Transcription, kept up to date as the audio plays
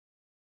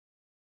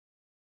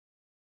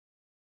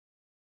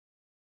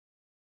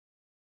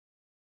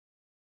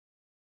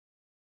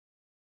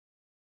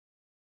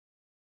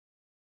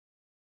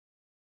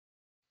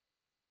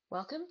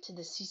Welcome to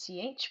the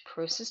CCH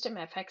ProSystem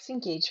FX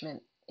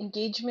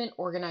Engagement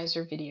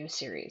Organizer video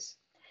series.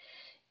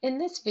 In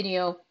this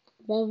video,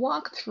 we'll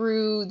walk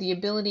through the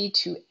ability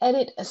to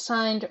edit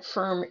assigned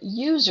firm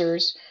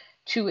users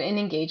to an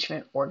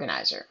engagement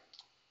organizer.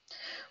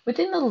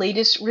 Within the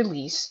latest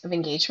release of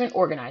Engagement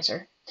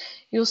Organizer,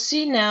 you'll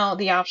see now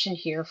the option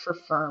here for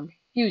firm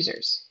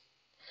users.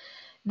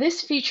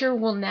 This feature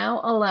will now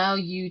allow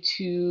you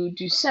to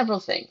do several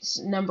things.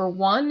 Number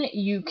one,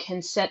 you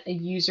can set a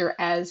user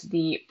as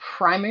the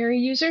primary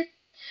user.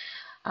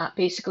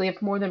 Basically, if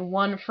more than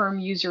one firm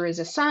user is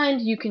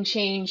assigned, you can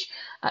change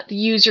the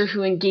user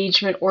who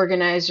Engagement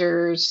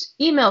Organizer's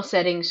email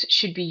settings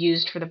should be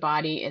used for the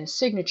body and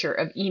signature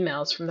of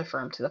emails from the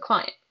firm to the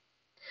client.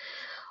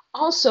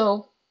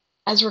 Also,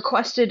 as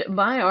requested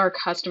by our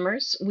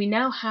customers, we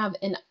now have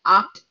an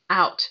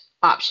opt-out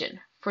option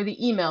for the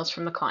emails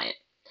from the client.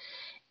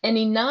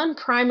 Any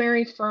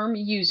non-primary firm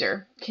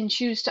user can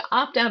choose to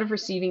opt out of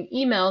receiving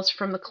emails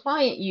from the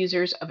client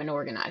users of an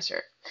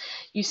organizer.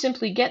 You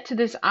simply get to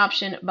this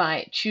option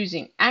by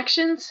choosing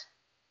Actions,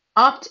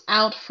 Opt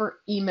Out for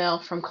Email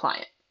from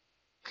Client.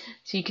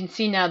 So you can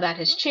see now that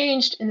has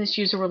changed and this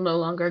user will no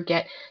longer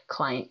get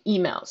client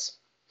emails.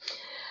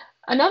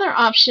 Another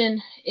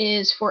option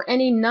is for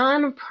any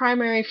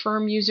non-primary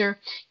firm user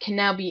can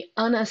now be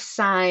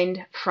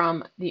unassigned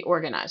from the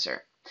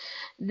organizer.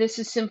 This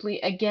is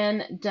simply,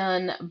 again,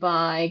 done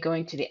by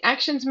going to the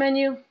Actions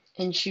menu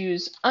and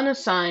choose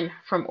Unassign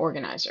from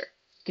Organizer.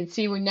 You can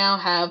see we now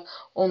have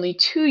only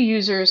 2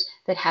 users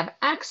that have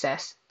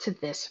access to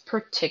this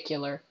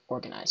particular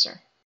organizer.